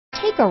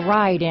Take a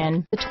ride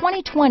in the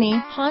 2020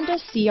 Honda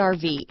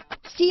CR-V.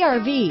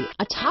 CR-V,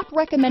 a top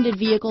recommended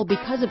vehicle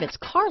because of its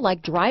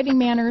car-like driving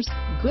manners,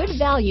 good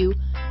value,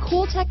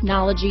 cool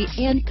technology,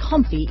 and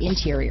comfy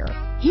interior.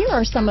 Here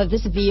are some of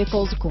this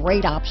vehicle's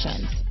great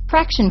options: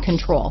 traction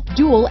control,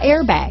 dual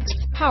airbags,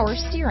 power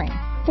steering,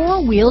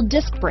 four-wheel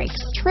disc brakes,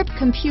 trip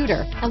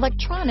computer,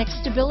 electronic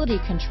stability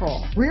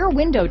control, rear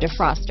window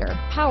defroster,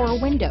 power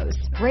windows,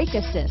 brake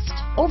assist,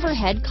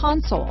 overhead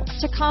console,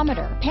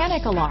 tachometer,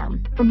 panic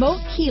alarm, remote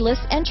keyless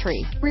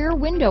entry, rear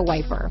window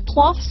wiper,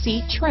 cloth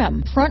seat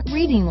trim, front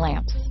reading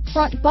lamps,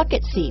 front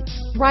bucket seats,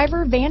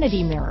 driver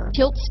vanity mirror,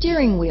 tilt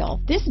steering wheel.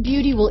 This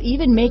beauty will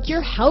even make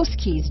your house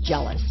keys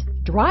jealous.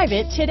 Drive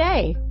it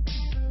today.